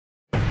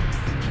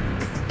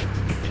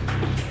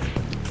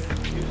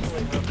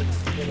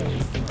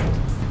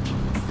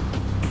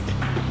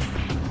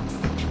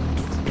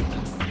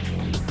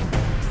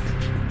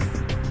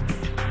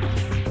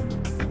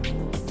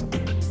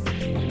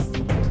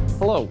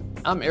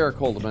I'm Eric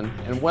Holdeman,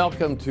 and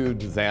welcome to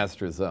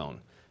Disaster Zone,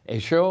 a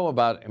show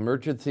about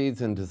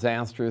emergencies and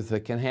disasters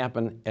that can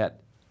happen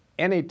at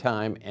any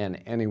time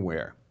and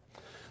anywhere.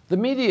 The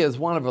media is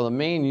one of the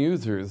main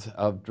users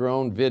of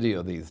drone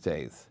video these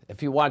days.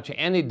 If you watch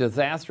any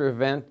disaster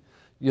event,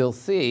 you'll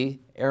see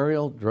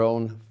aerial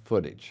drone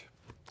footage.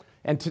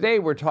 And today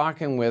we're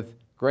talking with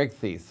Greg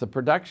Thies, the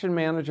production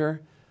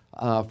manager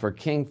for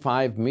King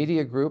 5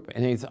 Media Group,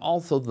 and he's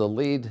also the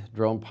lead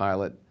drone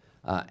pilot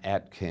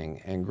at King.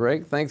 And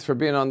Greg, thanks for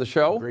being on the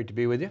show. Great to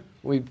be with you.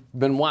 We've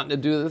been wanting to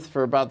do this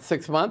for about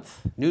 6 months.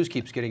 News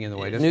keeps getting in the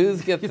way, doesn't it?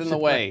 News gets in the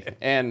way,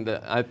 and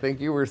I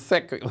think you were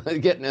sick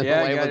getting in the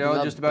way.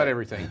 Yeah, just about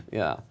everything.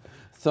 Yeah.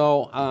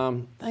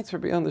 So thanks for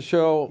being on the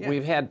show. Yeah.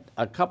 We've had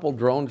a couple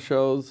drone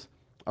shows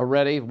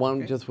already.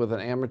 One just with an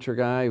amateur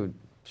guy who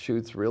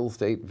shoots real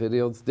estate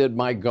videos. Did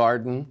my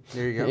garden.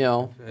 There you go. You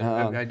know,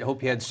 I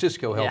hope you had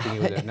Cisco helping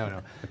you with it.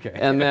 No. Okay.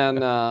 And then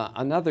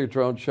another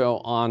drone show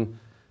on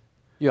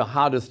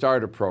how to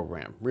start a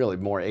program, really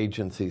more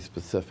agency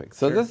specific.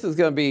 So This is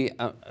going to be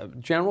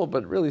general,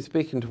 but really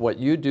speaking to what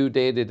you do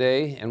day to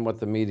day and what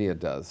the media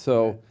does.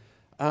 So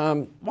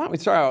why don't we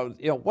start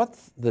out,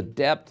 what's the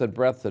depth and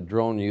breadth of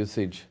drone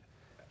usage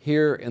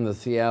here in the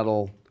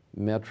Seattle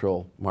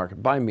metro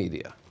market by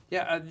media?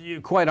 Yeah,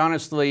 quite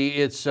honestly,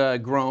 it's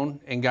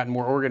grown and gotten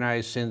more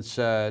organized since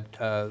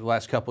the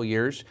last couple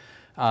years.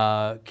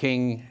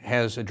 King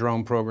has a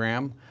drone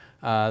program.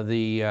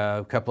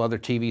 The couple other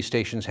TV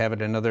stations have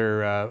it.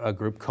 Another a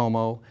group,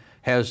 Como,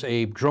 has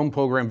a drone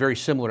program very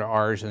similar to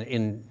ours,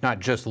 in not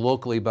just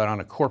locally, but on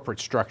a corporate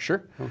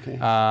structure. Okay.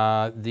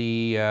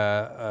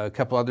 A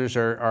couple others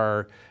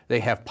they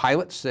have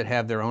pilots that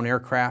have their own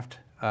aircraft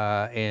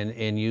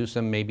and use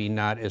them, maybe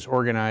not as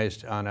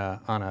organized on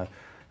a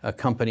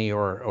company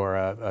or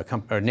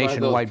a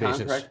nationwide basis.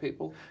 Contract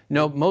people?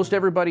 No, most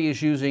everybody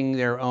is using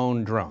their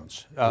own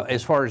drones.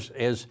 As far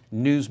as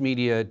news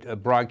media,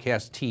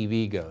 broadcast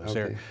TV goes,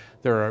 Okay.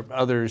 there are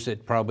others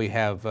that probably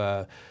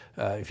have,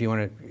 if you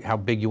want to, how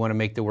big you want to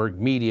make the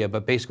word media,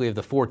 but basically of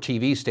the 4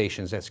 TV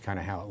stations, that's kind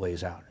of how it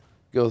lays out.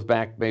 Goes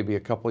back maybe a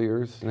couple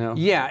years now?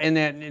 Yeah, and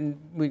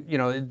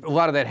a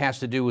lot of that has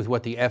to do with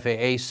what the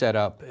FAA set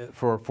up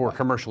for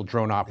commercial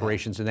drone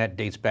operations, and that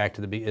dates back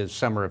to the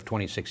summer of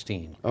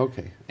 2016.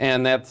 Okay,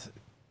 and that's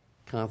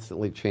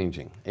constantly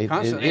changing.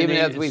 Constantly, even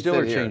as we still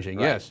sit are here. changing.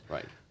 Right, Yes.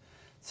 Right.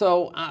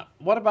 So,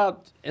 what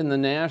about in the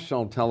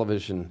national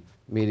television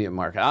media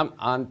market?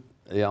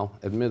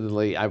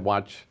 Admittedly, I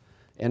watch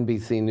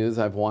NBC News.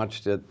 I've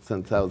watched it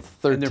since I was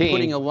 13. And they're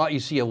putting a lot. You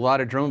see a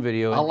lot of drone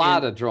video.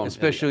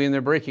 Especially in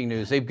their breaking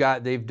news.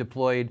 They've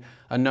deployed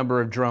a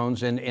number of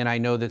drones, and I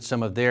know that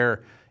some of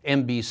their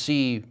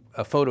NBC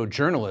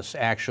photojournalists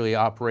actually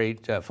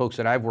operate. Folks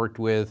that I've worked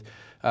with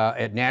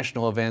at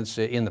national events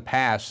in the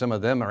past. Some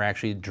of them are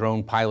actually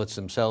drone pilots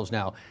themselves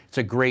now. It's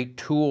a great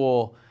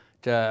tool,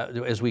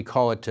 as we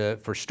call it,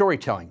 for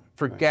storytelling,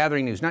 for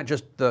gathering news, not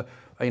just a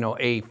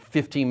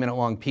 15-minute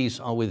long piece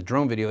with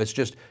drone video. It's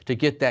just to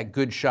get that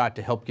good shot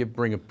to help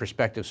bring a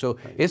perspective. So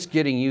it's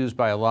getting used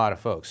by a lot of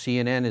folks.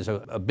 CNN is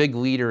a big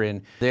leader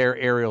in their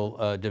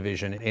aerial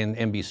division, and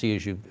NBC,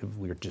 as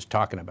we were just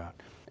talking about.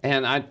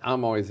 And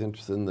I'm always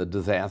interested in the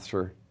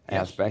disaster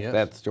aspect, yes.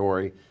 that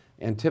story.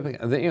 And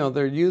typically,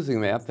 they're using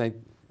that.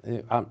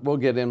 We'll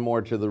get in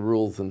more to the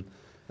rules and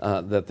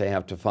that they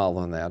have to follow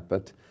on that.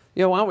 But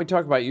why don't we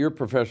talk about your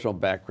professional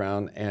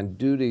background and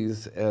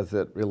duties as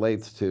it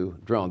relates to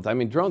drones? I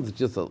mean, drones is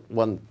just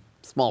one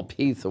small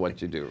piece of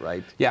what you do,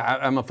 right? Yeah,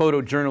 I'm a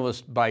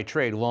photojournalist by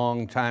trade.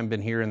 Long time,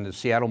 been here in the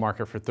Seattle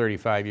market for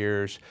 35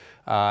 years.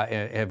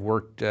 Have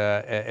worked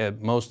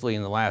mostly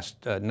in the last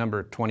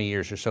 20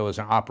 years or so as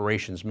an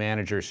operations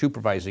manager,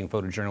 supervising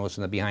photojournalists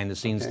in the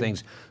behind-the-scenes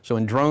things. So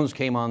when drones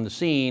came on the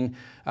scene,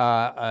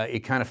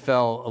 it kind of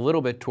fell a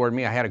little bit toward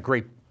me. I had a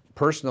great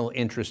personal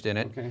interest in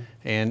it,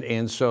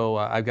 and so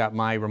I've got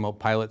my remote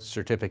pilot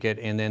certificate,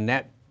 and then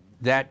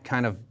that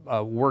kind of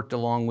worked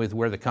along with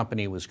where the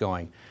company was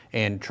going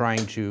and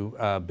trying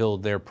to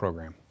build their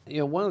program.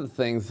 One of the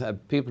things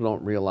that people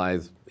don't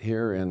realize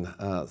here in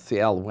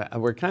Seattle,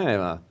 we're kind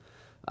of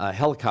a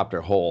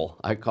helicopter hole,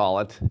 I call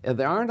it.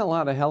 There aren't a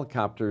lot of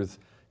helicopters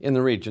in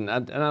the region,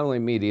 not only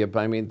media, but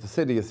I mean the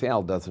city of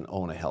Seattle doesn't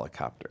own a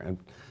helicopter, and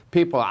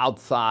people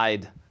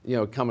outside,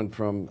 coming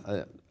from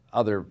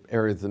other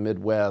areas of the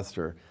Midwest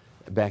or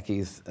back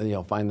east,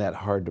 find that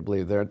hard to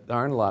believe. There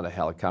aren't a lot of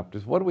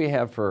helicopters. What do we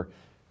have for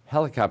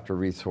helicopter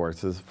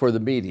resources for the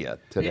media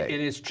today?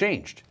 It has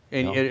changed.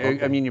 And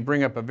I mean, you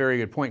bring up a very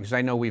good point, because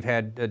I know we've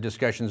had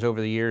discussions over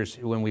the years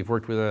when we've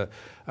worked with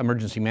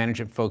emergency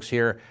management folks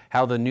here,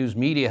 how the news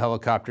media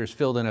helicopters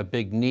filled in a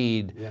big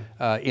need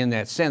in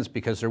that sense,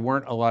 because there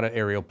weren't a lot of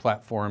aerial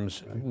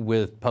platforms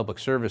with public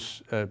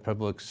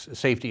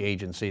safety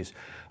agencies.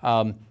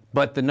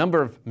 But the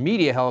number of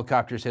media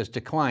helicopters has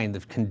declined.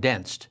 They've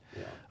condensed.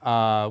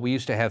 We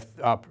used to have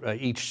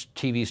each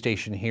TV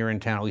station here in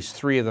town, at least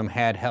 3 of them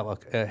had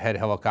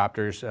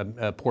helicopters.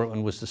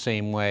 Portland was the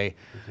same way.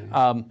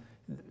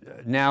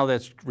 Now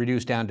that's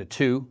reduced down to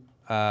 2.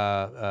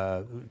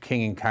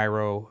 King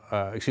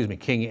and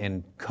King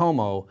and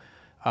Como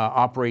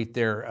operate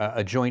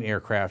a joint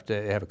aircraft,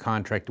 have a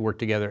contract to work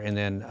together, and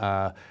then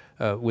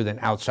with an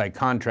outside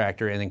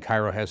contractor, and then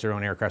Cairo has their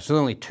own aircraft. So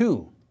there's only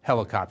 2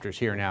 helicopters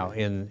here now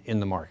in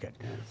the market.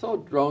 So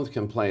drones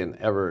can play an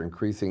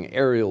ever-increasing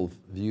aerial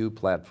view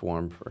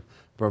platform for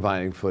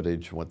providing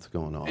footage of what's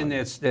going on. And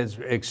that's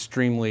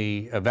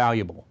extremely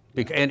valuable.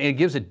 And it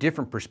gives a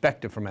different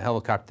perspective from a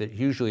helicopter that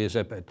usually is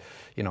up at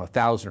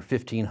 1,000 or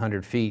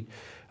 1,500 feet.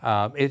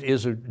 It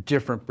is a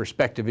different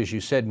perspective, as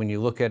you said, when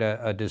you look at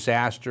a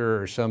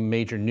disaster or some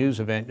major news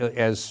event,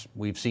 as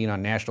we've seen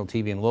on national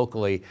TV and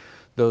locally.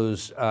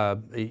 Those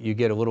you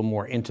get a little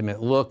more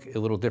intimate look, a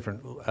little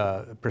different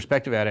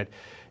perspective at it,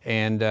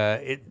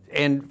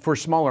 and for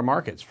smaller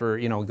markets, for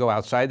go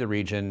outside the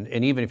region,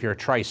 and even if you're a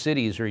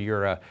Tri-Cities or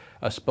you're a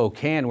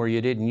Spokane where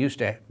you didn't used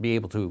to be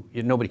able to,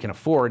 nobody can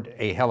afford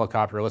a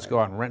helicopter. Let's go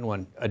out and rent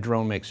one. A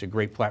drone makes a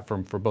great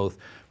platform for both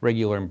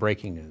regular and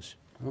breaking news.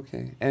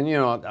 Okay, and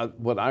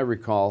what I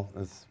recall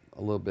is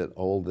a little bit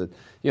old. That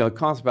it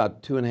costs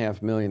about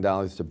 $2.5 million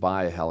to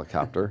buy a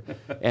helicopter,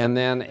 and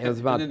then it was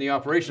about and then the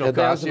operational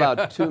cost. About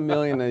 $2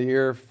 million a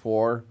year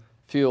for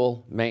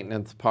fuel,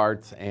 maintenance,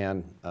 parts,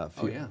 and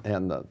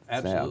and the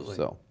Absolutely.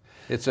 staff.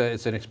 So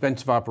it's an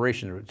expensive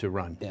operation to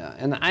run. Yeah,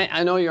 and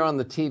I know you're on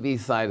the TV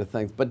side of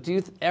things, but do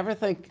you ever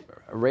think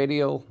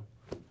radio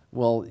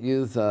will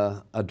use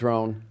a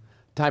drone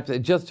type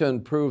just to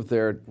improve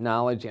their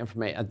knowledge,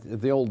 information,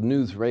 the old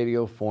news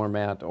radio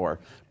format, or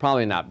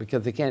probably not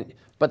because they can't.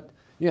 But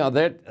they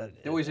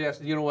always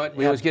ask. You know what?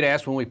 We always get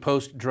asked when we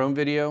post drone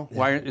video.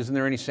 Why isn't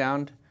there any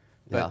sound?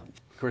 But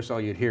of course,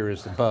 all you'd hear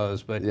is the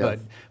buzz.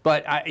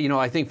 But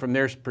I think from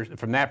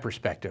that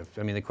perspective,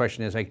 I mean, the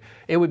question is like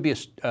it would be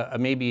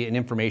maybe an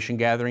information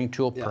gathering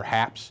tool,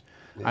 perhaps.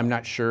 Yeah. I'm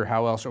not sure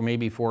how else, or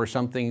maybe for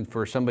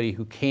somebody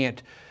who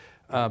can't.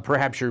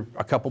 Perhaps you're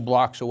a couple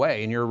blocks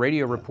away and you're a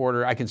radio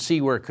reporter. I can see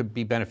where it could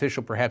be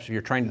beneficial, perhaps, if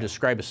you're trying to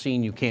describe a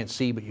scene you can't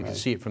see, but you can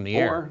see it from the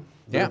air. Or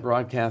they're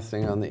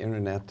broadcasting on the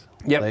internet.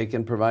 They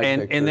can provide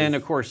pictures. And then,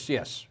 of course,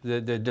 yes,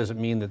 that doesn't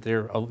mean that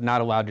they're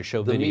not allowed to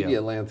show video. The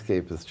media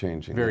landscape is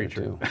changing. Very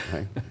true. Too,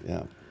 right?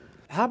 Yeah.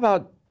 How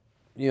about,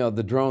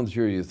 the drones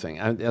you're using?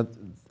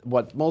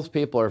 What most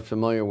people are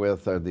familiar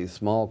with are these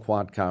small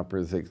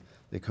quadcopters.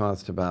 They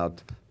cost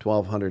about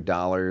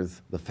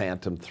 $1,200, the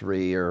Phantom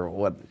 3 or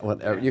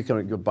whatever. You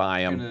can go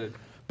buy them.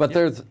 But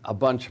there's a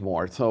bunch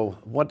more. So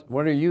what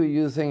are you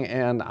using?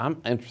 And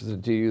I'm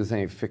interested, do you use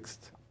any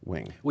fixed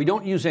wing? We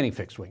don't use any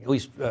fixed wing. At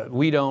least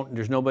we don't.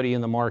 There's nobody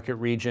in the market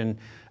region.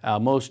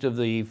 Most of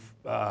the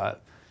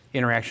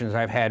interactions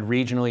I've had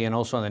regionally and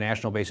also on the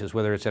national basis,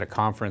 whether it's at a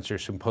conference or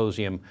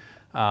symposium,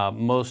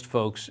 most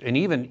folks, and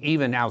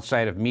even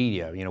outside of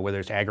media, whether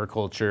it's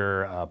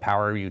agriculture,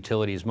 power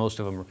utilities, most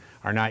of them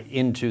are not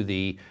into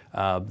the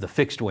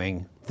fixed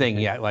wing thing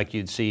yet, like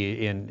you'd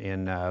see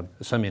in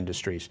some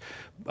industries,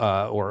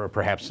 or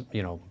perhaps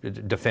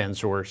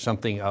defense or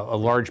something. A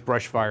large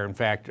brush fire. In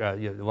fact, a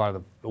lot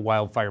of the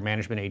wildfire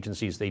management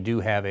agencies, they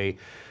do have the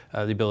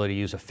ability to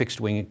use a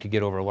fixed wing to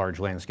get over a large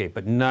landscape,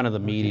 but none of the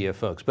media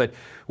folks. But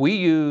we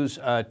use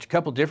a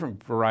couple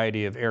different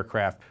variety of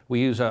aircraft. We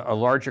use a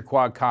larger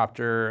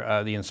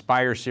quadcopter, the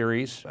Inspire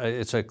series.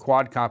 It's a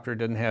quadcopter,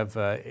 doesn't have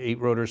 8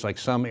 rotors like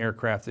some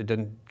aircraft.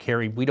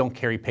 We don't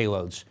carry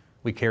payloads.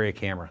 We carry a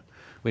camera.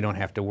 We don't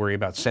have to worry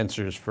about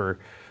sensors for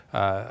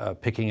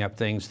picking up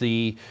things.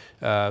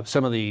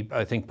 Some of the,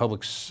 I think,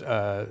 public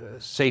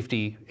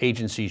safety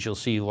agencies, you'll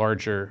see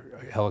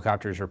larger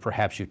helicopters or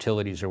perhaps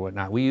utilities or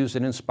whatnot. We use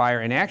an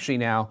Inspire, and actually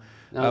now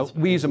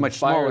we use a much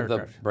smaller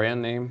aircraft. The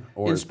brand name?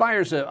 Or?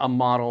 Inspire's a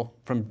model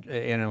from,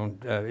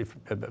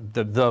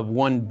 the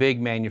one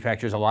big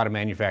manufacturer. There's a lot of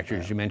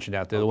manufacturers you mentioned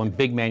out there. The one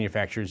big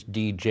manufacturer is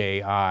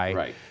DJI,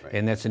 right.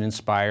 And that's an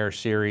Inspire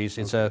series.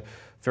 It's a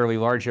fairly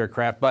large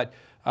aircraft, but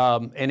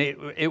and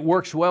it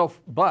works well,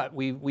 but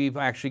we've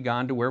actually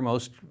gone to where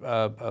most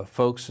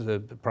folks,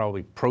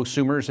 probably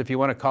prosumers, if you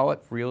want to call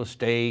it, real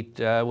estate,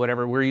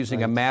 whatever. We're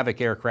using a Mavic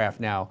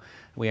aircraft now.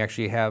 We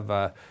actually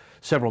have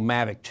several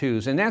Mavic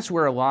 2s, and that's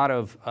where a lot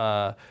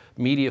of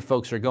media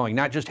folks are going.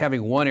 Not just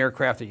having one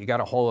aircraft that you got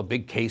to haul a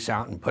big case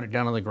out and put it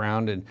down on the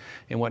ground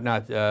and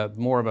whatnot.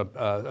 More of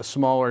a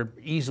smaller,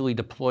 easily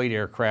deployed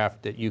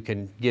aircraft that you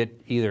can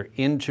get either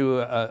into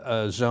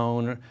a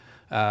zone.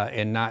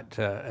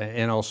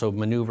 And also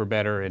maneuver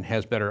better and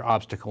has better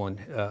obstacle and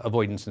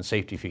avoidance and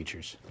safety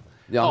features.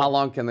 Yeah, how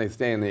long can they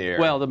stay in the air?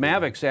 Well, the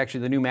Mavics, actually,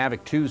 the new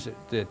Mavic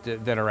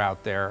 2s that are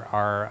out there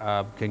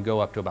can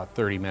go up to about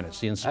 30 minutes.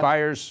 The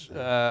Inspires,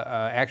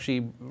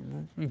 actually,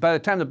 by the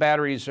time the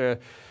batteries,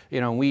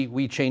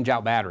 we change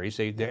out batteries.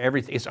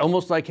 It's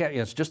almost like,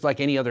 it's just like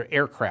any other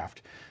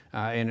aircraft.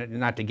 And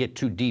not to get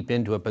too deep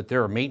into it, but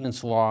there are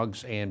maintenance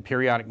logs and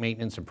periodic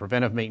maintenance and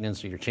preventive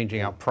maintenance. So you're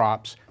changing out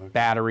props,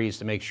 batteries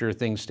to make sure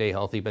things stay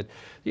healthy. But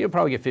you'll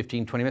probably get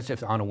 15, 20 minutes.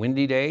 If on a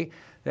windy day,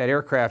 that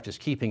aircraft is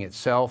keeping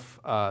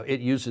itself, it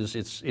uses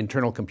its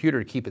internal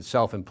computer to keep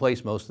itself in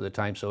place most of the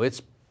time. So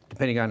it's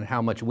depending on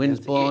how much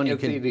wind's blowing.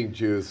 It's eating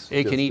juice.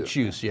 It can eat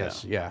juice,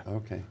 yes, yeah.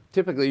 Okay.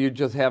 Typically, you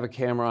just have a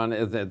camera on.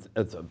 It's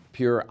a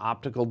pure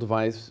optical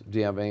device. Do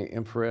you have any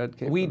infrared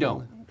capability? We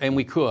don't, and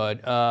we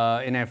could.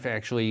 And if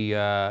actually,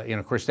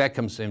 of course, that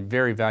comes in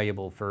very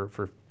valuable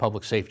for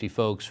public safety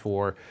folks,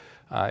 for,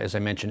 as I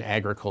mentioned,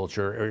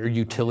 agriculture or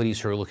utilities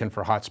who are looking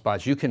for hot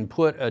spots. You can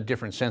put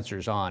different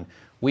sensors on.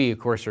 We, of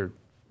course, are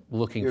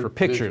looking for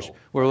pictures. Visual.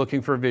 We're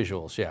looking for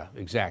visuals, yeah,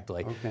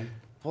 exactly. Okay.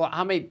 Well,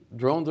 how many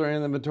drones are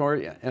in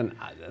inventory, and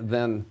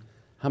then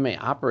how many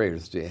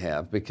operators do you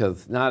have?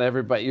 Because not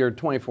everybody, you're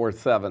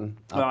 24/7.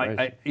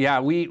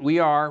 Well, we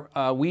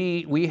are.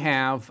 We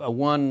have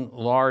one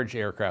large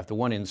aircraft, the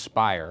one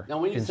Inspire. Now,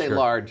 when you say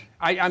large,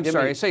 I'm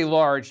sorry, I say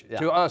large. Yeah.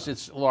 To us,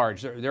 it's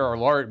large. There are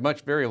large,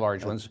 very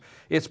large ones.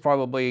 It's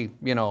probably,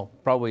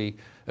 probably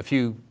a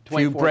few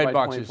bread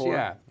boxes, 24?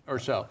 Yeah, or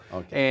so.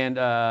 Okay. And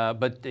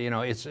but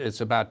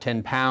it's about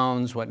 10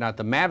 pounds, whatnot.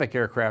 The Mavic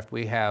aircraft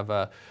we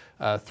have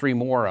 3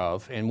 more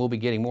of, and we'll be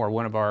getting more.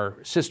 One of our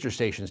sister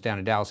stations down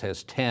in Dallas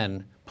has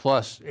 10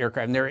 plus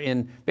aircraft, and they're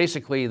in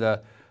basically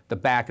the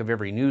back of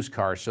every news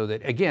car, so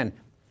that, again,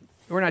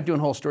 we're not doing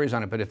whole stories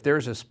on it, but if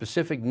there's a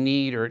specific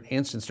need or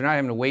instance, they're not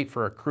having to wait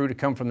for a crew to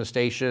come from the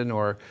station,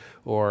 or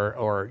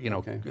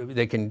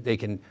they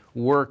can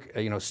work,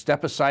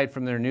 step aside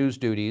from their news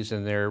duties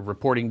and their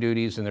reporting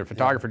duties and their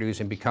photographer duties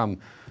and become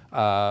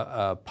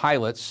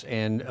pilots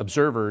and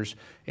observers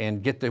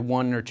and get the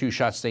 1 or 2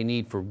 shots they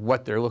need for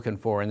what they're looking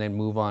for, and then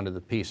move on to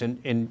the piece.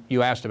 And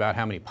you asked about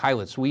how many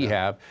pilots we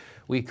have.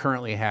 We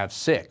currently have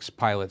 6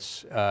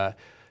 pilots,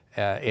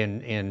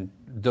 and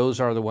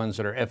those are the ones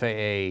that are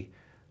FAA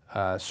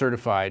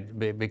certified,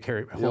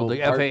 hold the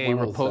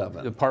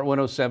FAA the Part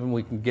 107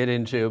 we can get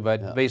into,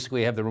 but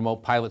basically have the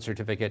remote pilot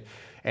certificate,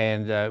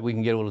 and we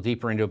can get a little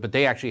deeper into it. But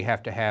they actually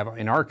have to have,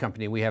 in our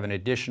company, we have an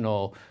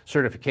additional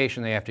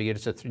certification they have to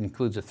get. It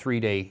includes a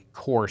 3-day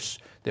course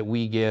that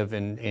we give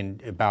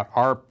and about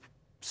our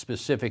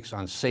specifics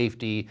on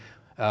safety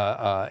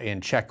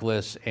and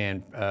checklists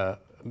and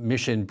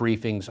mission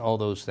briefings, all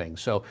those things.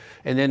 So,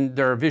 and then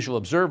there are visual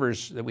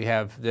observers that we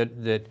have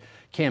that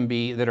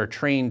are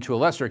trained to a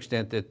lesser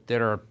extent,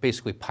 that are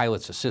basically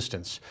pilot's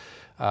assistants,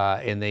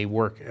 and they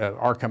work.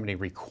 Our company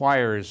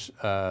requires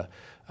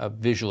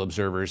visual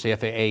observers. The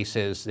FAA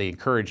says they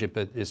encourage it,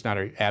 but it's not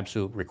an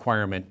absolute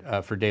requirement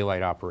for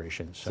daylight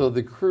operations. So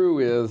the crew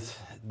is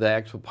the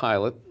actual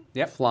pilot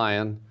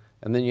flying,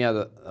 and then you have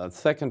a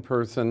second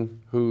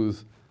person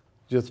who's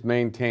just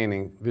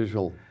maintaining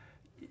visual.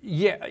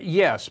 Yeah,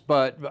 yes,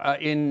 but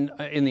in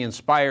the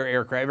Inspire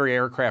aircraft, every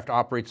aircraft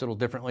operates a little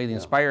differently. The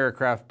Inspire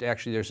aircraft,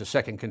 actually, there's a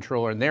second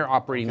controller, and they're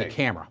operating the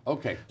camera.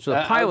 Okay. So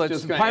the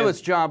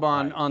pilot's job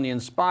on the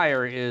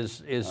Inspire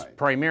is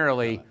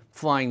primarily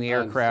flying the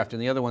aircraft,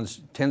 and the other one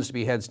tends to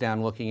be heads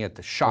down looking at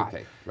the shot.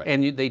 Okay. Right.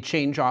 And they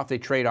change off, they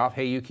trade off.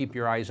 Hey, you keep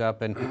your eyes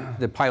up, and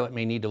the pilot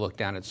may need to look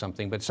down at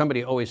something, but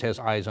somebody always has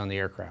eyes on the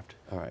aircraft.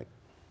 All right.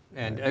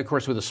 And of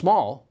course, with a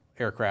small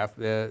aircraft,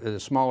 the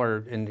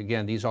smaller, and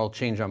again, these all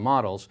change on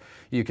models,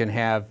 you can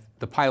have,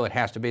 the pilot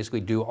has to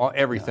basically do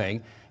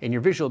everything, and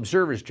your visual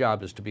observer's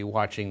job is to be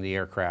watching the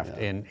aircraft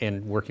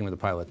and working with the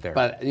pilot there.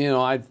 But,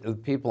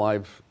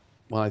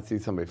 when I see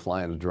somebody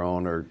flying a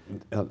drone or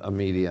a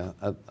media,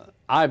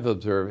 I've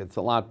observed it's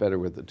a lot better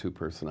with the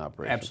 2-person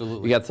operation.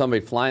 Absolutely. You got somebody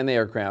flying the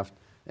aircraft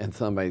and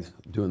somebody's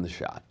doing the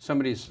shot.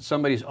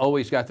 Somebody's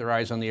always got their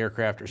eyes on the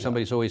aircraft, or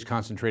somebody's always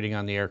concentrating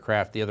on the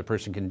aircraft. The other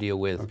person can deal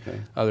with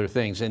other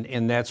things,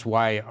 and that's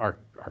why our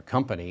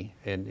company,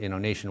 and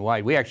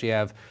nationwide, we actually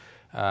have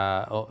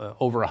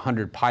over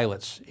 100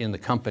 pilots in the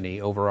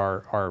company over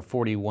our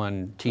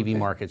 41 TV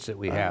markets that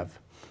we have.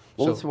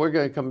 Well, so we're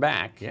going to come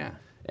back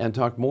and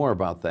talk more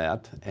about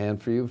that.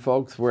 And for you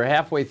folks, we're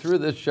halfway through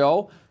this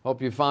show.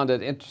 Hope you found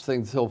it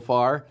interesting so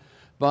far.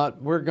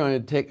 But we're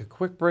going to take a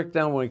quick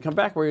breakdown. When we come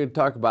back, we're going to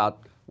talk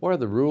about what are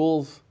the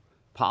rules,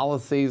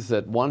 policies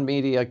that one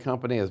media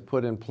company has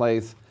put in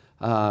place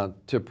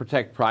to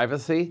protect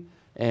privacy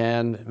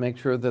and make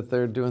sure that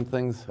they're doing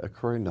things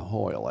according to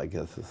Hoyle, I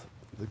guess is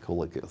the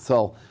colloquial.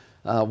 So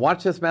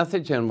watch this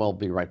message, and we'll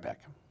be right back.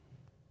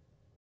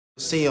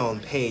 See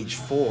on page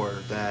 4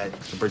 that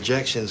the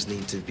projections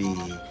need to be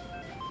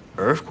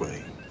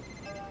earthquake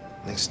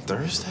next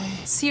Thursday.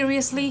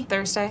 Seriously?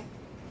 Thursday?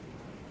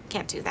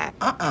 Can't do that.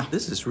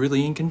 This is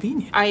really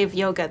inconvenient. I have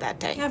yoga that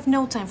day. I have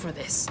no time for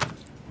this.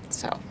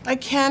 So. I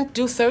can't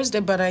do Thursday,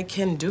 but I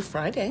can do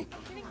Friday.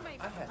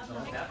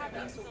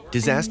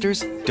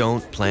 Disasters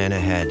don't plan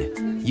ahead.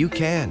 You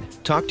can.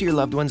 Talk to your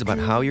loved ones about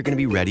how you're going to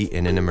be ready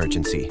in an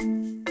emergency.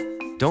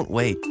 Don't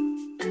wait.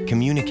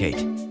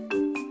 Communicate.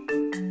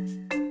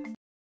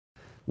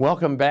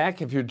 Welcome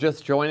back. If you're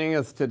just joining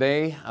us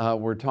today,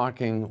 we're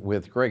talking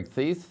with Greg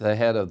Thies, the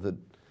head of the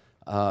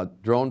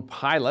drone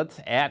pilots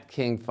at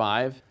King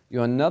 5.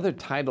 Another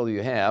title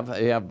you have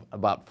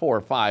about 4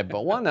 or 5,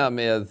 but one of them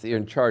is you're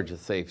in charge of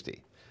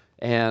safety.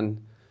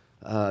 And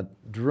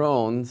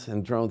drones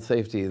and drone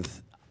safety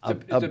is a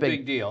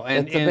big deal.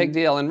 It's a big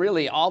deal. And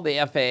really, all the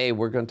FAA,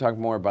 we're going to talk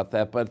more about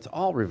that, but it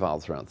all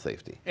revolves around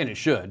safety. And it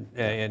should.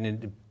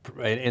 And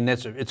and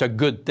it's a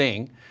good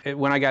thing.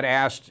 When I got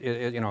asked,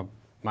 you know,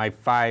 my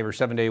 5 or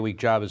 7 day a week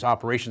job as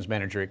operations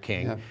manager at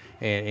King,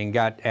 and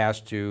got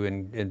asked to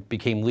and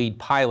became lead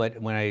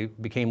pilot. When I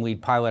became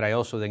lead pilot, I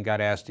also then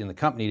got asked in the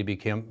company to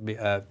become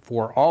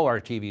for all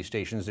our TV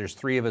stations. There's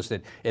 3 of us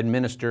that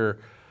administer.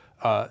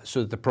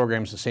 So that the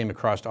program's the same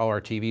across all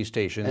our TV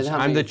stations.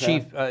 I'm the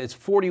chief. It's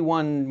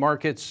 41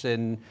 markets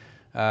and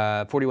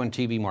 41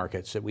 TV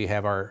markets that we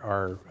have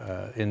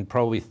our in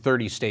probably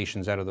 30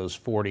 stations out of those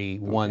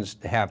 41s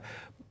to have.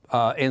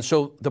 And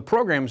so the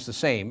program's the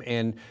same.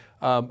 And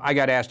I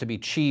got asked to be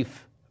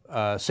chief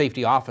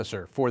safety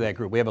officer for that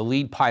group. We have a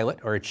lead pilot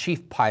or a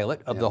chief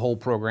pilot of the whole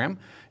program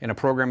and a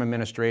program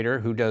administrator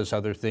who does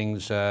other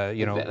things.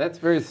 You know, that's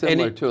very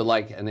similar to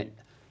like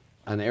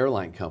an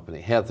airline company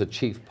has a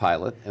chief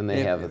pilot and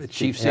they have a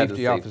chief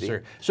safety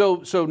officer.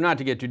 So not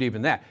to get too deep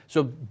in that.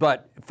 So,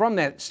 but from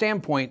that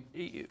standpoint,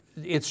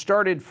 it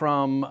started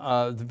from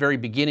the very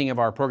beginning of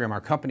our program.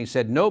 Our company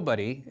said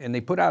nobody, and they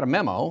put out a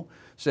memo,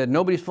 said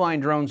nobody's flying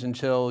drones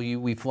until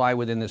we fly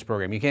within this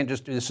program. You can't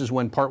just, this is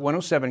when Part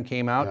 107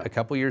 came out a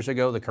couple years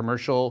ago, the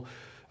commercial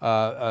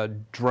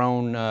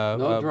drone.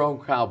 No drone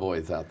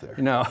cowboys out there.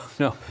 No.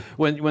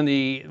 When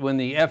the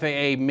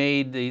FAA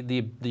made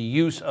the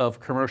use of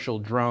commercial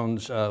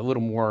drones a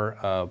little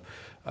more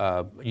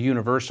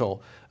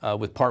universal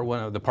with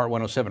the Part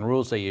 107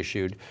 rules they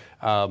issued,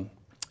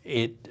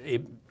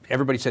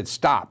 everybody said,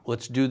 stop,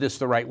 let's do this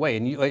the right way.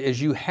 And as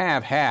you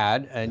have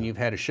had, and you've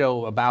had a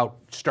show about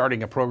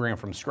starting a program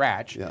from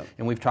scratch,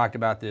 and we've talked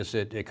about this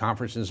at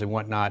conferences and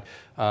whatnot,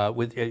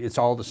 it's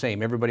all the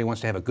same. Everybody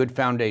wants to have a good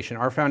foundation.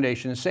 Our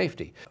foundation is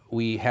safety.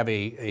 We have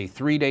a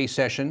 3-day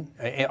session.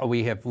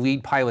 We have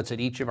lead pilots at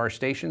each of our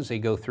stations. They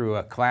go through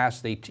a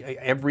class.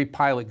 Every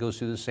pilot goes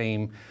through the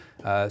same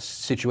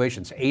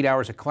situations. 8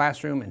 hours of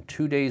classroom and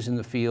 2 days in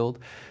the field.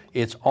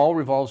 It's all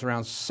revolves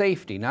around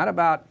safety, not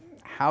about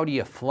how do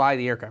you fly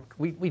the aircraft?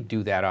 We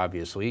do that,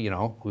 obviously, you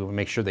know, we will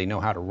make sure they know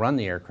how to run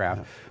the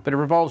aircraft, but it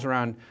revolves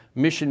around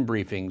mission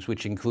briefings,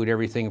 which include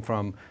everything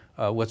from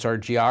what's our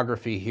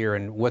geography here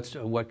and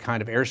what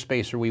kind of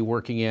airspace are we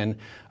working in,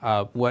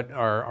 what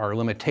are our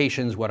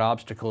limitations, what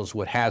obstacles,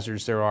 what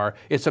hazards there are.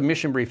 It's a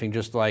mission briefing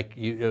just like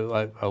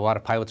a lot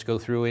of pilots go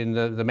through in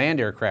the manned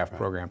aircraft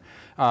program.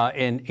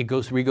 And we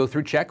go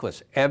through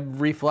checklists.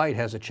 Every flight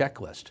has a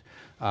checklist,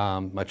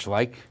 much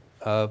like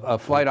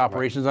flight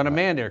operations on a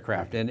manned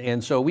aircraft.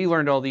 And so we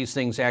learned all these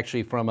things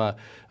actually from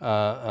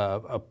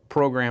a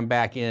program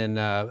back in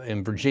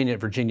Virginia, at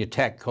Virginia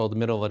Tech, called the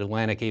Middle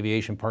Atlantic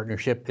Aviation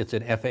Partnership. It's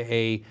an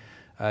FAA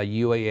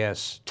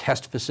UAS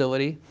test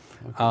facility.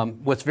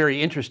 What's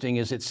very interesting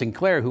is that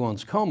Sinclair, who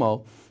owns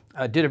Como,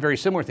 did a very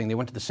similar thing. They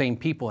went to the same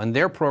people, and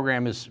their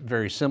program is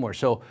very similar.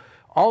 So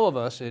all of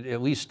us,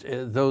 at least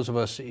those of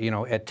us, you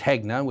know, at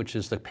Tegna, which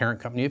is the parent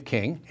company of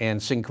King,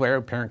 and Sinclair,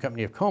 parent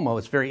company of Como,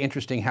 it's very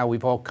interesting how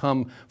we've all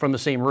come from the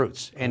same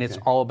roots, and it's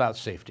all about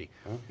safety.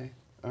 Okay,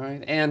 all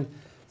right. And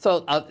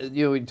so,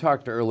 you know, we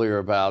talked earlier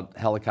about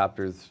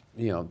helicopters,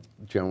 you know,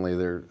 generally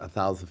they're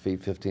 1,000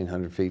 feet,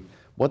 1,500 feet.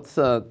 What's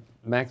the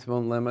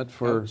maximum limit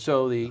for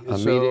a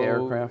media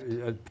aircraft?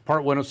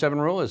 Part 107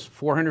 rule is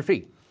 400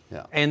 feet.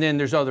 Yeah. And then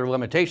there's other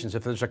limitations.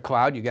 If there's a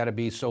cloud, you got to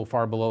be so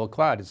far below a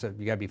cloud.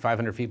 You got to be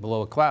 500 feet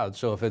below a cloud.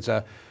 So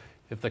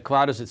if the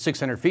cloud is at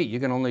 600 feet, you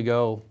can only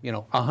go, you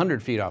know,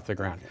 100 feet off the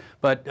ground. Okay.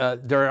 But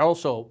there are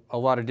also a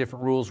lot of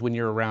different rules when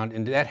you're around,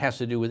 and that has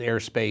to do with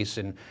airspace.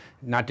 And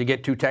not to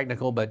get too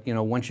technical, but you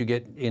know, once you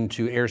get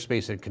into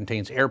airspace that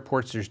contains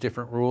airports, there's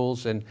different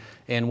rules and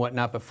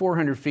whatnot. But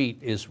 400 feet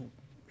is,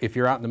 if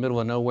you're out in the middle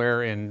of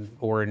nowhere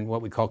or in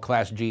what we call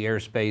Class G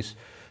airspace,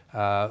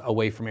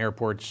 away from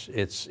airports,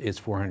 it's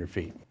 400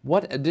 feet.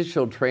 What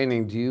additional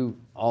training do you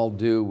all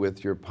do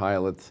with your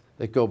pilots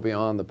that go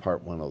beyond the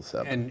Part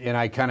 107? And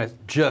I kind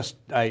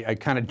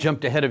of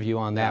jumped ahead of you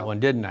on that one,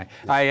 didn't I?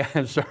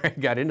 I'm sorry I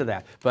got into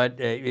that, but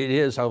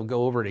I'll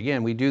go over it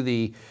again. We do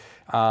they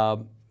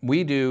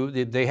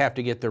have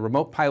to get the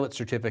remote pilot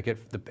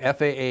certificate, the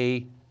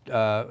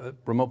FAA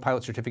remote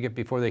pilot certificate,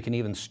 before they can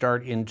even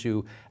start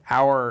into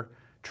our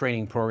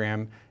training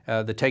program.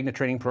 The Tegna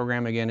training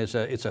program, again, it's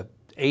a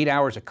 8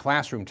 hours of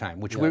classroom time,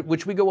 which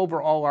we go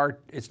over all our.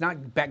 It's not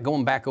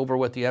going back over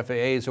what the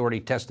FAA has already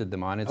tested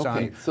them on. It's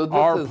on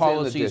our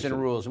policies and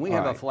rules, and we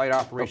have a flight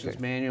operations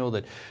manual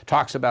that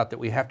talks about that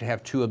we have to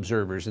have 2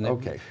 observers, and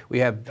we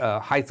have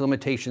height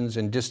limitations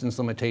and distance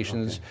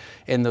limitations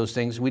and those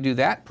things. We do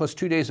that plus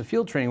 2 days of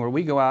field training where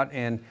we go out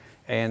and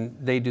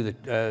they do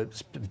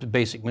the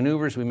basic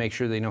maneuvers. We make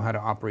sure they know how to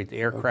operate the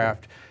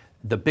aircraft.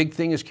 The big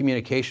thing is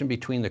communication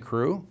between the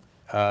crew.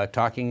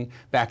 Talking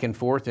back and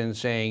forth and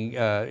saying,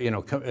 you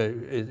know,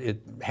 it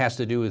has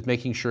to do with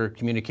making sure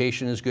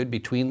communication is good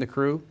between the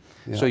crew.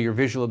 Yeah. So your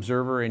visual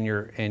observer and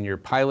your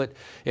pilot.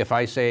 If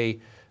I say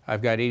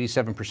I've got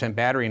 87%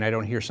 battery and I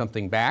don't hear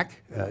something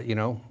back, you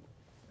know,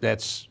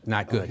 that's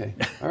not good. Okay.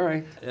 All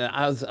right.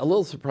 I was a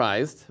little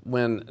surprised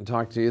when I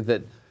talked to you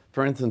that,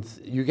 for instance,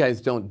 you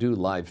guys don't do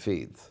live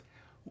feeds.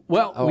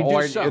 Well, we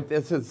do some.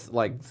 This is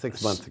like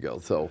 6 months ago,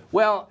 so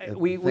well,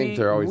 things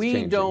are always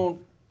changing.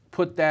 Don't.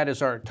 put that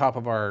as our top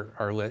of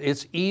our list.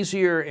 It's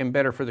easier and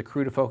better for the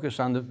crew to focus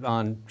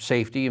on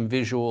safety and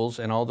visuals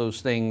and all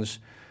those things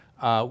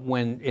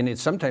and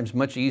it's sometimes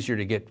much easier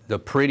to get the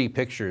pretty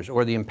pictures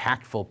or the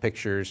impactful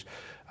pictures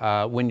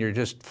when you're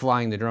just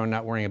flying the drone,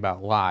 not worrying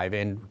about live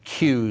and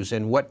cues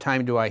and what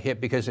time do I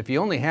hit, because if you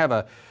only have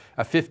a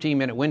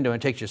 15-minute window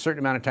and it takes you a certain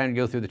amount of time to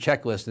go through the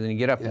checklist and then you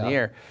get up in the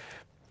air.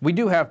 We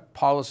do have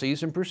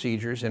policies and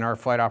procedures in our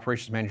flight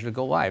operations manager to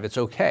go live. It's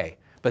okay.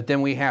 But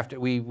then we have to,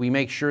 we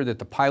make sure that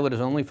the pilot is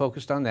only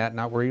focused on that,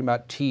 not worrying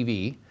about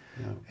TV.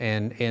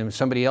 And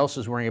somebody else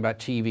is worrying about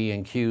TV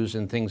and cues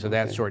and things of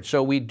that sort.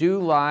 So we do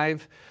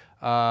live.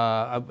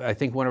 I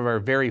think one of our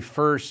very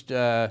first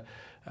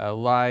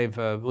live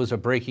was a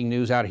breaking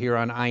news out here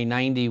on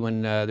I-90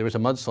 when there was a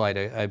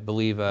mudslide, I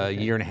believe, a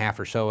year and a half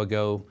or so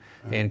ago,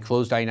 and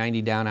closed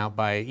I-90 down out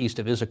by east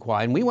of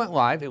Issaquah. And we went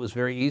live. It was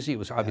very easy. It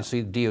was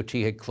obviously the DOT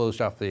had closed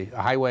off the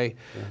highway.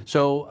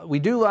 So we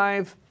do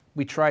live.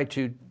 We try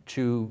to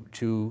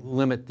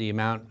limit the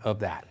amount of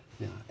that.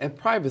 And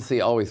privacy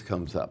always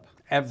comes up.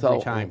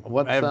 Every time.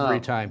 Every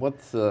time.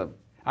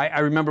 I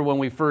remember when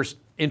we first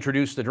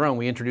introduced the drone,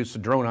 we introduced the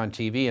drone on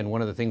TV, and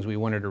one of the things we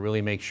wanted to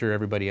really make sure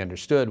everybody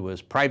understood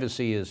was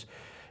privacy is,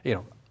 you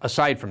know,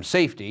 aside from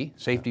safety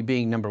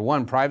being number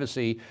one,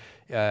 privacy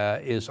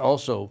is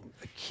also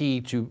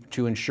key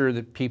to ensure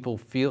that people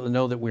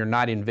know that we're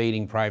not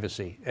invading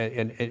privacy.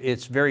 And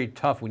it's very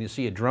tough when you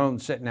see a drone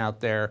sitting out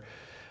there.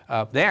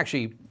 They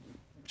actually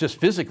just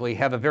physically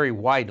have a very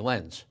wide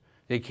lens.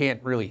 They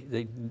can't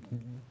really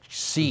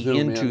see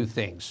zoom into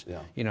things.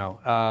 You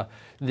know,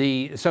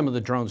 some of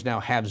the drones now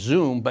have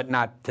zoom, but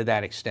not to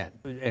that extent.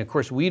 And of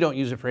course, we don't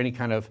use it for any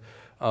kind of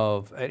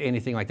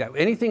anything like that.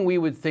 Anything we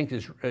would think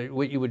is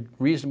what you would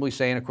reasonably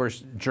say, and of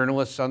course,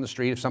 journalists on the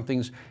street, if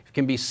something's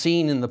can be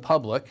seen in the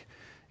public,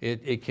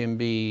 it can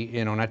be,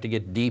 you know, not to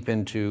get deep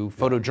into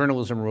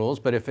photojournalism rules,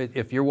 but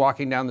if you're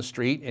walking down the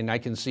street and I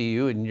can see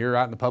you and you're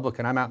out in the public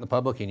and I'm out in the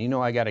public and you know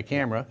I got a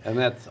camera. And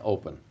that's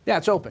open. Yeah,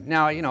 it's open.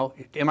 Now, you know,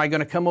 am I going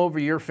to come over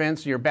your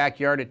fence, your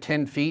backyard at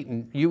 10 feet?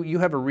 And you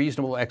have a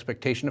reasonable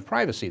expectation of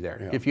privacy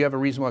there. If you have a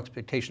reasonable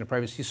expectation of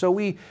privacy. So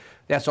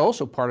that's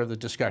also part of the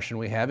discussion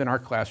we have in our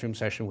classroom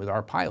session with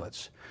our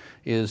pilots,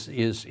 is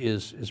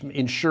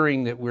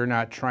ensuring that we're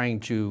not trying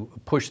to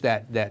push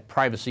that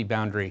privacy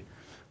boundary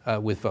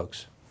with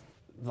folks.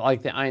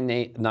 Like the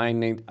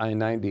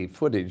I-90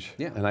 footage,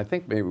 and I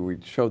think maybe we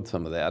showed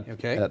some of that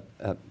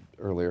at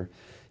earlier,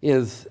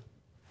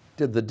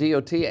 did the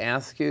DOT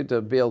ask you to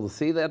be able to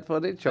see that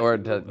footage or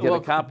to get a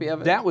copy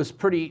of it? That was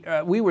pretty,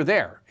 we were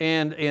there,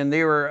 and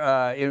they were,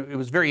 it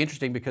was very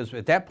interesting because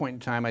at that point in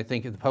time, I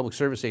think at the public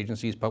service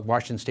agencies,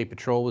 Washington State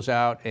Patrol was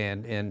out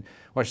and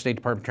Washington State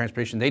Department of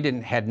Transportation, they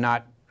had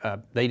not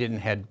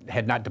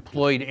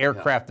deployed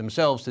aircraft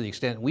themselves to the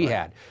extent we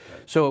had.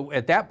 So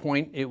at that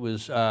point, it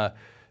was,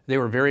 they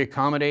were very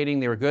accommodating.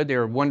 They were good. They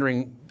were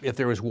wondering if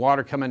there was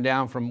water coming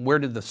down from where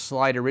did the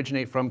slide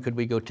originate from? Could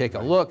we go take a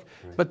look?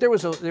 But there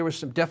was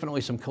definitely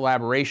some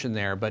collaboration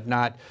there, but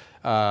not.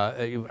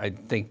 I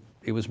think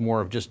it was more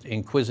of just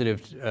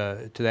inquisitive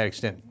to that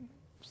extent.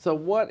 So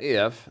what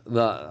if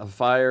the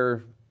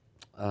fire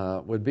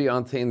would be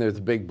on scene? There's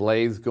a big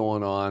blaze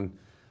going on.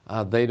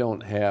 They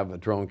don't have a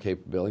drone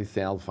capability.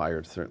 Sal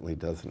Fire certainly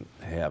doesn't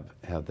have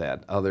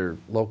that. Other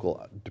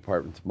local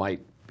departments might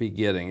be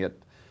getting it.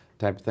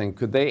 Type of thing.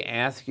 Could they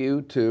ask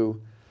you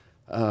to,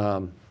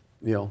 you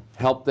know,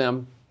 help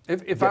them?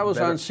 If I was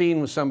on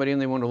scene with somebody and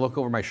they wanted to look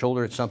over my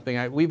shoulder at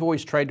something, we've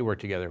always tried to work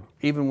together,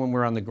 even when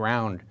we're on the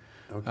ground.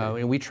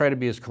 And we try to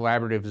be as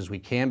collaborative as we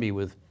can be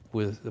with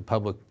the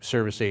public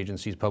service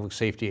agencies, public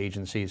safety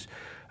agencies.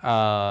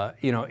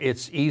 You know,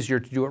 it's easier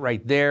to do it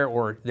right there,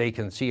 or they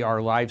can see our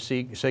live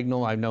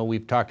signal. I know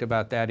we've talked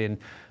about that in.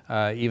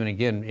 Even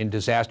again, in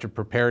disaster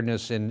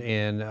preparedness and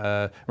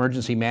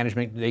emergency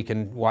management, they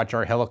can watch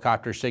our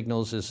helicopter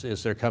signals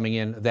as they're coming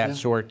in, that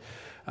sort.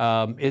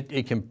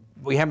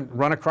 We haven't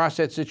run across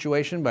that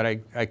situation, but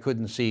I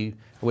couldn't see,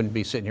 I wouldn't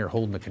be sitting here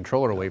holding the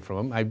controller away from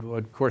them. I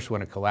would, of course,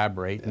 want to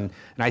collaborate, and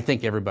I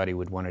think everybody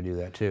would want to do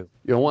that too.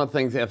 You know, one of the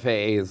things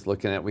FAA is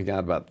looking at, we got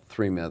about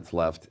 3 minutes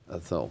left,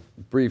 so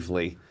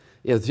briefly,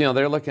 is, you know,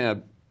 they're looking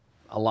at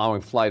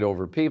allowing flight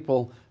over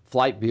people,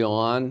 flight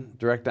beyond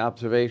direct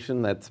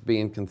observation, that's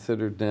being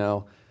considered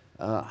now.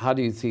 How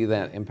do you see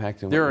that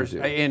impacting what you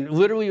do? And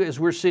literally, as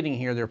we're sitting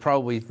here, the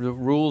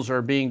rules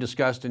are being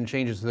discussed and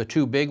changes. The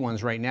two big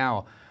ones right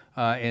now,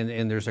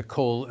 and there's a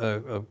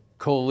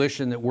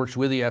coalition that works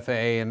with the FAA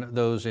and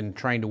those in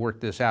trying to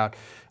work this out.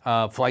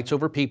 Flights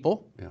over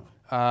people,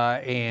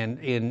 and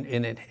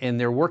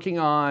they're working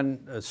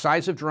on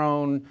size of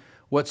drone.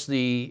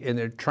 And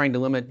they're trying to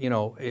limit, you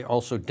know,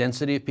 also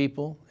density of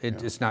people.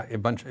 It's not a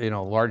bunch, you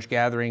know, large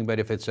gathering, but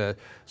if it's a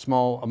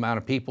small amount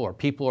of people or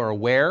people are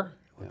aware,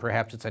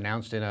 perhaps it's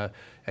announced in a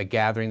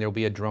gathering, there'll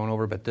be a drone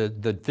over, but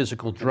the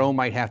physical drone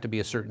might have to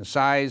be a certain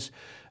size.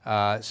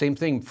 Same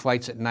thing,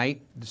 flights at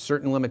night,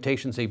 certain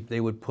limitations, they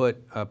would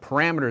put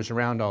parameters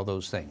around all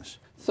those things.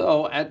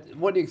 So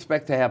what do you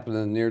expect to happen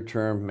in the near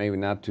term, maybe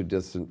not too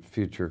distant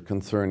future,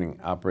 concerning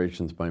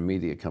operations by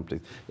media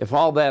companies? If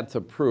all that's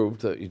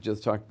approved, that you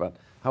just talked about,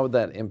 how would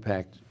that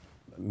impact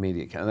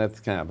media? And that's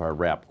kind of our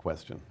wrap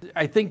question.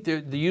 I think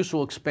the use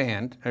will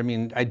expand. I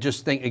mean, I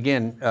just think,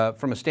 again,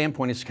 from a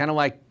standpoint, it's kind of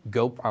like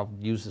I'll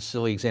use the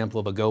silly example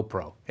of a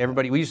GoPro.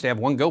 We used to have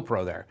one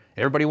GoPro there.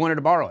 Everybody wanted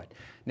to borrow it.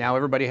 Now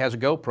everybody has a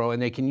GoPro,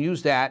 and they can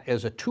use that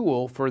as a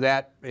tool for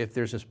that if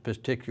there's a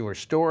particular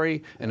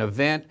story, an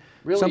event,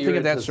 really, something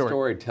of that sort.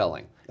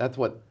 Storytelling. That's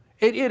what.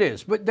 It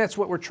is, but that's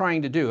what we're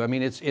trying to do. I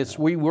mean,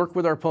 we work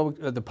with our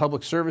the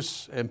public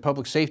service and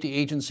public safety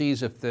agencies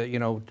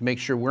to make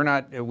sure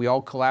we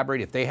all collaborate.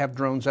 If they have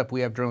drones up,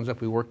 we have drones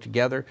up. We work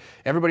together.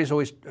 Everybody's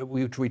always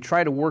we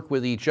try to work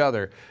with each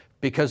other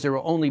because there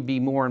will only be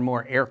more and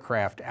more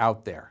aircraft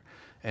out there.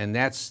 And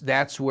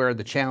that's where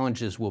the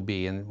challenges will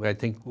be. And I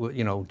think,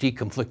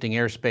 deconflicting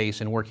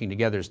airspace and working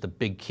together is the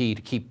big key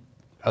to keep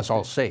us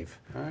all safe.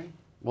 All right.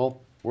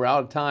 Well, we're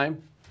out of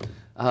time.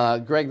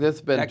 Greg, this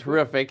has been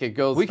terrific. It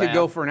goes We fast. could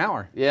go for an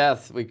hour.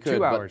 Yes, we could.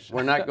 2 hours. But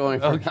we're not going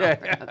for Okay.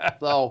 an hour.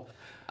 So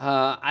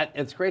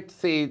it's great to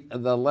see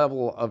the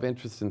level of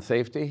interest in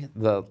safety,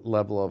 the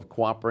level of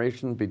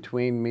cooperation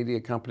between media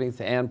companies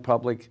and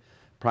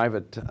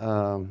public-private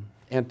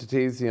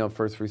entities,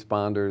 first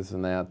responders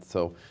and that.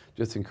 So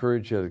just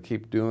encourage you to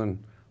keep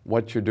doing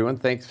what you're doing.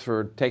 Thanks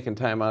for taking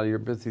time out of your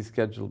busy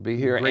schedule to be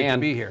here. Great to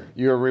be here.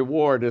 Your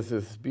reward is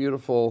this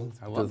beautiful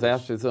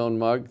Disaster Zone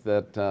mug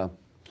that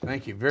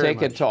thank you very much.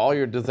 Take it to all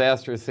your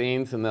disaster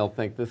scenes and they'll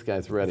think this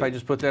guy's ready. If I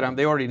just put that on,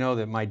 they already know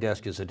that my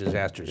desk is a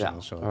disaster zone.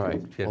 Yeah. So all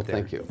right. Well,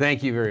 thank you.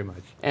 Thank you very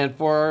much. And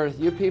for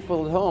you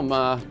people at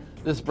home,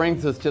 this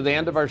brings us to the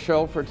end of our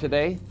show for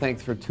today.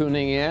 Thanks for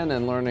tuning in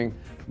and learning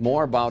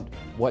more about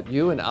what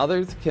you and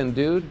others can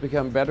do to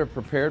become better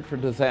prepared for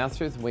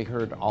disasters. We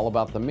heard all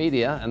about the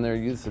media and their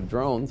use of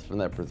drones from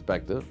that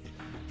perspective.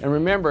 And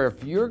remember,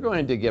 if you're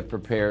going to get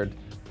prepared,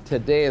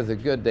 today is a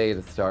good day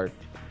to start.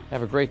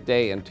 Have a great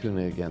day and tune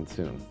in again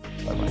soon.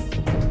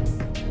 Bye-bye.